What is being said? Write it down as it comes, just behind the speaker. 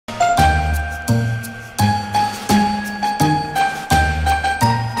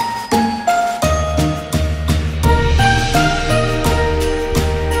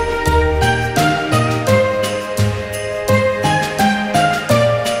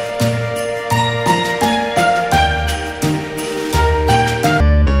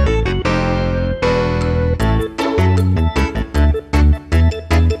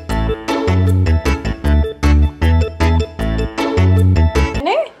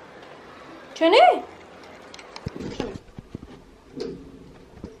चने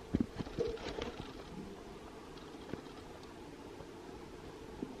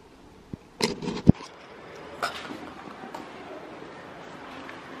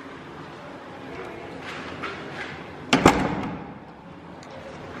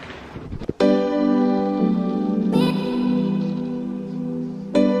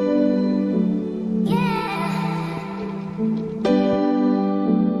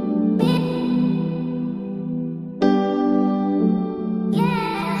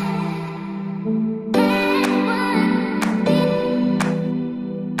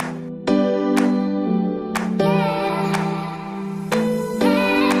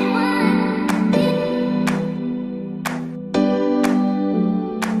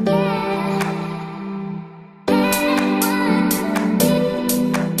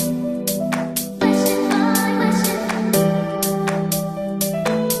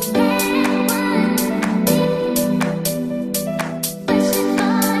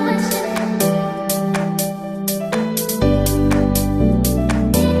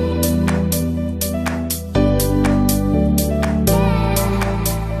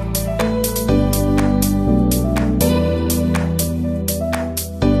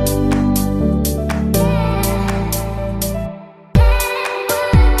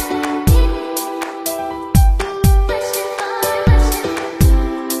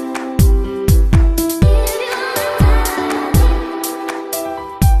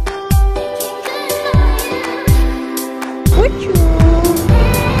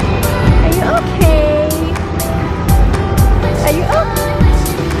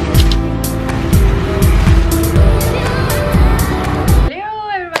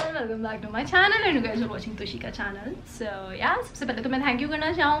चैनल। सो या सबसे पहले तो मैं थैंक यू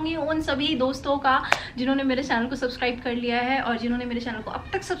करना चाहूँगी उन सभी दोस्तों का जिन्होंने मेरे चैनल को सब्सक्राइब कर लिया है, और जिन्होंने मेरे चैनल को अब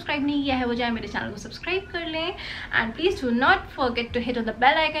तक सब्सक्राइब नहीं किया है वो जाए मेरे चैनल को सब्सक्राइब कर लें। And please do not forget to hit on the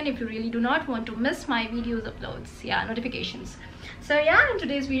bell icon if you really do not want to miss my videos uploads या notifications. So yeah, in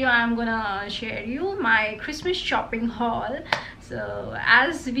today's video I'm gonna share you my Christmas shopping haul. So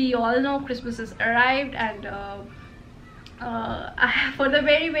as we all know, Christmas has arrived, and for the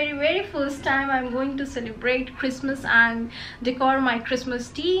very first time I'm going to celebrate Christmas and decor my Christmas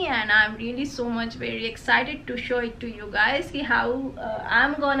tree, and I'm really so much very excited to show it to you guys कि how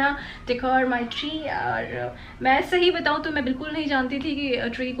I'm gonna decor my tree. और मैं सही बताऊँ तो मैं बिल्कुल नहीं जानती थी कि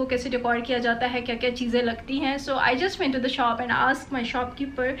ट्री को कैसे डेकोर किया जाता है, क्या क्या चीज़ें लगती हैं. सो I just went to the shop and ask my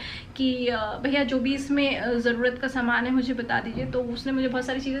shopkeeper कि भैया जो भी इसमें ज़रूरत का सामान है मुझे बता दीजिए. तो उसने मुझे बहुत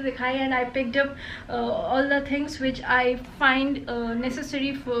सारी चीज़ें दिखाई, and I picked up all the things which I find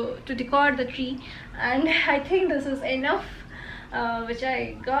necessary to decor the tree, and I think this is enough which I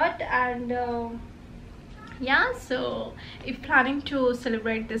got. And yeah, so if planning to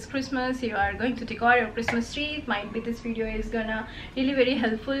celebrate this Christmas, you are going to decor your Christmas tree, might be this video is gonna really very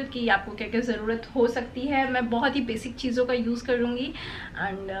helpful कि आपको क्या क्या ज़रूरत हो सकती है. मैं बहुत ही बेसिक चीज़ों का यूज़ करूँगी.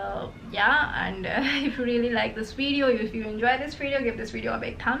 And yeah, and if you really like this video, if you enjoy this video, give this video a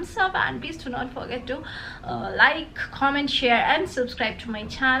big thumbs up, and please do not forget to like, comment, share and subscribe to my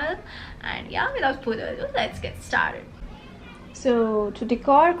channel. And yeah, without further ado, let's get started. So to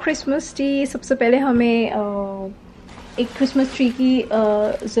decor Christmas tree, सबसे पहले हमें एक Christmas tree की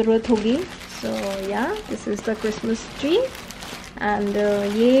ज़रूरत होगी. So yeah, this is the Christmas tree, and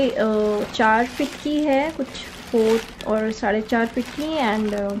ये 4 feet की है, कुछ 4 और 4.5 फीट की,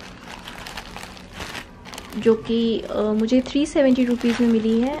 एंड जो कि मुझे 370 रुपीज़ में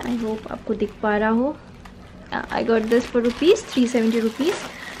मिली है. आई होप आपको दिख पा रहा हो. I got this for rupees 370 rupees.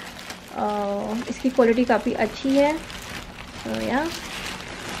 इसकी क्वालिटी काफ़ी अच्छी है. So yeah,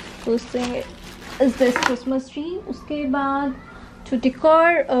 first thing is this Christmas tree. उसके बाद to decor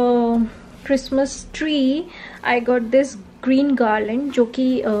Christmas tree, I got this green garland, जो कि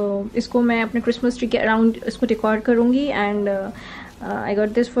इसको मैं अपने Christmas tree के अराउंड इसको डेकोर करूँगी. And I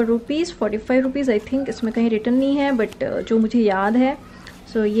got this for rupees 45 rupees. I think इसमें कहीं रिटर्न नहीं है, बट जो मुझे याद है.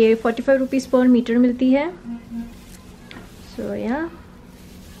 सो ये 45 रुपीज़ पर मीटर मिलती है. सो या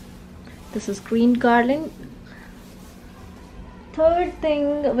this is green garland. Third thing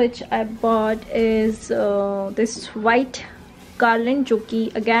which I bought is this white garland, जो कि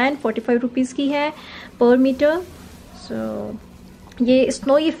again 45 रुपीज़ की है पर मीटर. So ये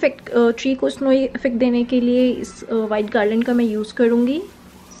स्नोई इफेक्ट, ट्री को स्नोई इफेक्ट देने के लिए इस वाइट गार्लैंड का मैं यूज़ करूँगी.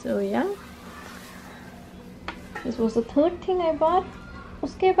 So yeah, this was the third thing I bought.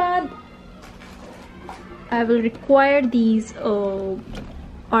 उसके बाद I will require these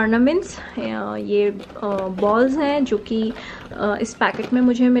ornaments. ये बॉल्स हैं जो कि इस पैकेट में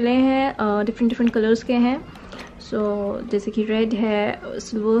मुझे मिले हैं. डिफरेंट कलर्स के हैं. सो जैसे कि रेड है,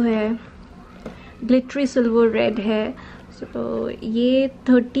 सिल्वर है, ग्लिटरी सिल्वर रेड है. So ये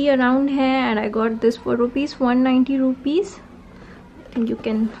 30 अराउंड है and I got this for rupees 190 rupees. You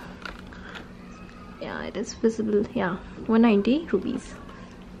can, yeah, it is visible, yeah, 190 rupees.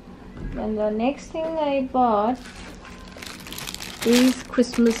 And the next thing I bought is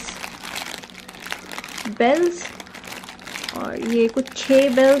Christmas bells. और ये कुछ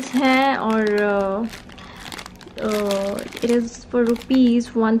 6 bells हैं और it is for rupees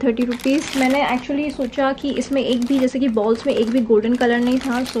 130 rupees. मैंने actually सोचा कि इसमें एक भी, जैसे कि बॉल्स में एक भी गोल्डन कलर नहीं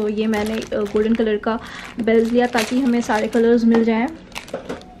था, सो ये मैंने गोल्डन कलर का बेल्स लिया ताकि हमें सारे कलर्स मिल जाएं.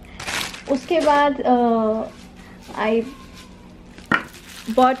 उसके बाद I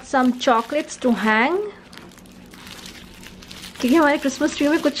bought some chocolates to hang, क्योंकि हमारे क्रिसमस ट्री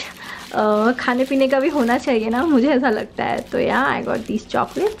में कुछ खाने पीने का भी होना चाहिए ना, मुझे ऐसा लगता है. तो या I got these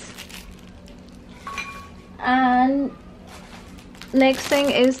chocolates. And next thing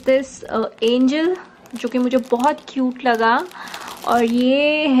is this angel, जो कि मुझे बहुत क्यूट लगा और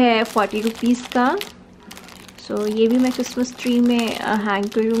ये है 40 रुपीज़ का. सो ये भी मैं क्रिसमस ट्री में हैंग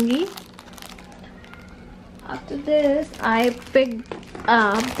करूँगी. After this I pick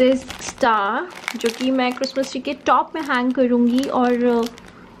this star, जो कि मैं क्रिसमस ट्री के टॉप में हैंग करूँगी. और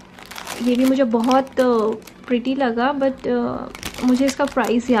ये भी मुझे बहुत प्रिटी लगा, बट मुझे इसका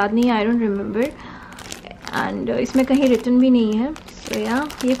प्राइस याद नहीं, आई डोंट रिमेंबर. एंड इसमें कहीं रिटर्न भी नहीं है. सो या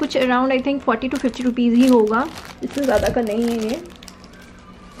ये कुछ around I think 40 to 50 rupees ही होगा, इससे ज़्यादा का नहीं है ये.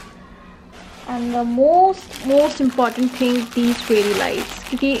 And the most important thing, these fairy lights,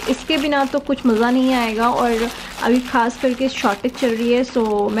 क्योंकि इसके बिना तो कुछ मज़ा नहीं आएगा. और अभी खास करके शॉर्टेज चल रही है,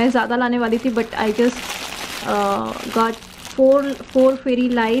 सो मैं ज़्यादा लाने वाली थी, but I just got 4 fairy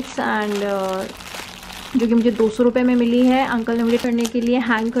lights and जो कि मुझे 200 रुपये में मिली है. अंकल ने मुझे करने के लिए,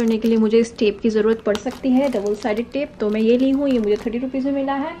 हैंग करने के लिए मुझे इस टेप की ज़रूरत पड़ सकती है, डबल साइडेड टेप, तो मैं ये ली हूँ. ये मुझे 30 रुपीज़ में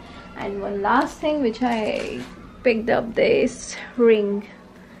मिला है. And one last thing which I picked up this ring.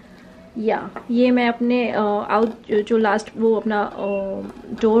 या ये मैं अपने आउट जो लास्ट वो अपना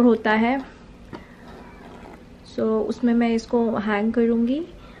डोर होता है, सो उसमें मैं इसको हैंग करूँगी.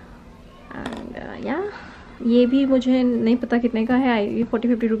 एंड या ये भी मुझे नहीं पता कितने का है, ये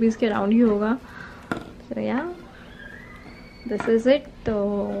 40-50 रुपीज़ के अराउंड ही होगा. So yeah, this is it. तो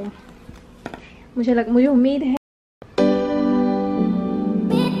मुझे उम्मीद है